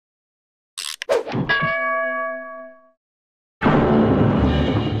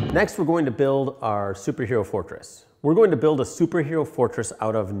Next, we're going to build our superhero fortress. We're going to build a superhero fortress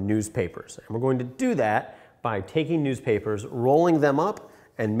out of newspapers. And we're going to do that by taking newspapers, rolling them up,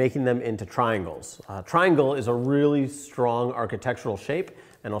 and making them into triangles. Triangle is a really strong architectural shape,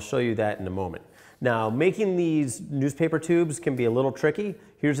 and I'll show you that in a moment. Now, making these newspaper tubes can be a little tricky.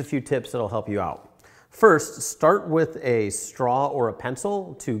 Here's a few tips that'll help you out. First, start with a straw or a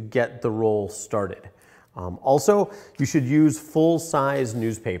pencil to get the roll started. Also, you should use full-size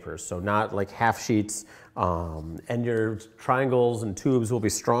newspapers, so not like half sheets, and your triangles and tubes will be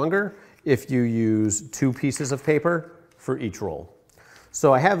stronger if you use 2 pieces of paper for each roll.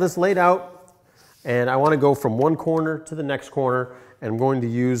 So I have this laid out, and I want to go from one corner to the next corner, and I'm going to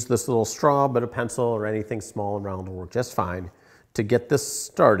use this little straw, but a pencil or anything small and round will work just fine to get this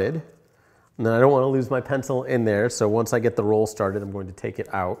started. And then I don't want to lose my pencil in there, so once I get the roll started, I'm going to take it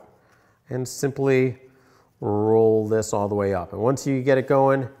out and simply roll this all the way up. And once you get it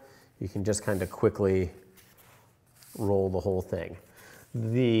going, you can just kind of quickly roll the whole thing.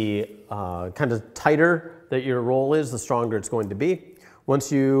 The kind of tighter that your roll is, the stronger it's going to be.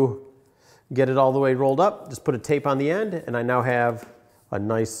 Once you get it all the way rolled up, just put a tape on the end, and I now have a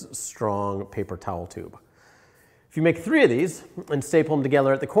nice, strong paper towel tube. If you make 3 of these and staple them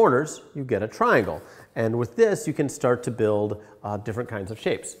together at the corners, you get a triangle. And with this, you can start to build different kinds of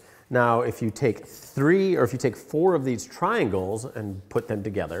shapes. Now, if you take 3 or if you take 4 of these triangles and put them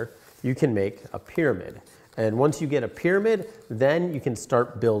together, you can make a pyramid. And once you get a pyramid, then you can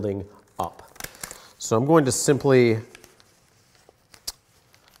start building up. So I'm going to simply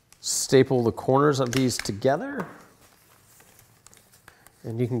staple the corners of these together.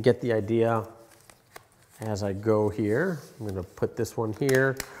 And you can get the idea as I go here. I'm going to put this one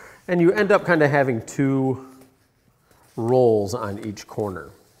here. And you end up kind of having 2 rolls on each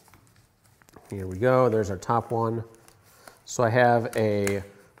corner. Here we go, there's our top one. So I have a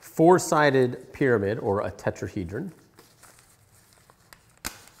 4-sided pyramid, or a tetrahedron.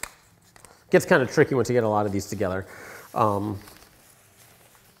 Gets kind of tricky once you get a lot of these together. There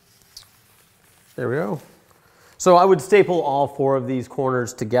we go. So I would staple all 4 of these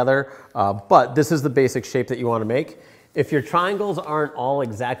corners together, but this is the basic shape that you want to make. If your triangles aren't all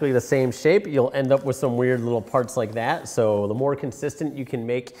exactly the same shape, you'll end up with some weird little parts like that. So the more consistent you can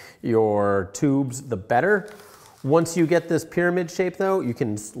make your tubes, the better. Once you get this pyramid shape though, you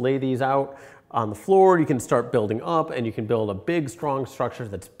can lay these out on the floor, you can start building up, and you can build a big, strong structure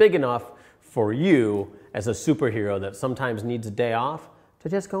that's big enough for you as a superhero that sometimes needs a day off to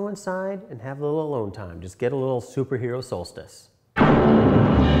just go inside and have a little alone time. Just get a little superhero solstice.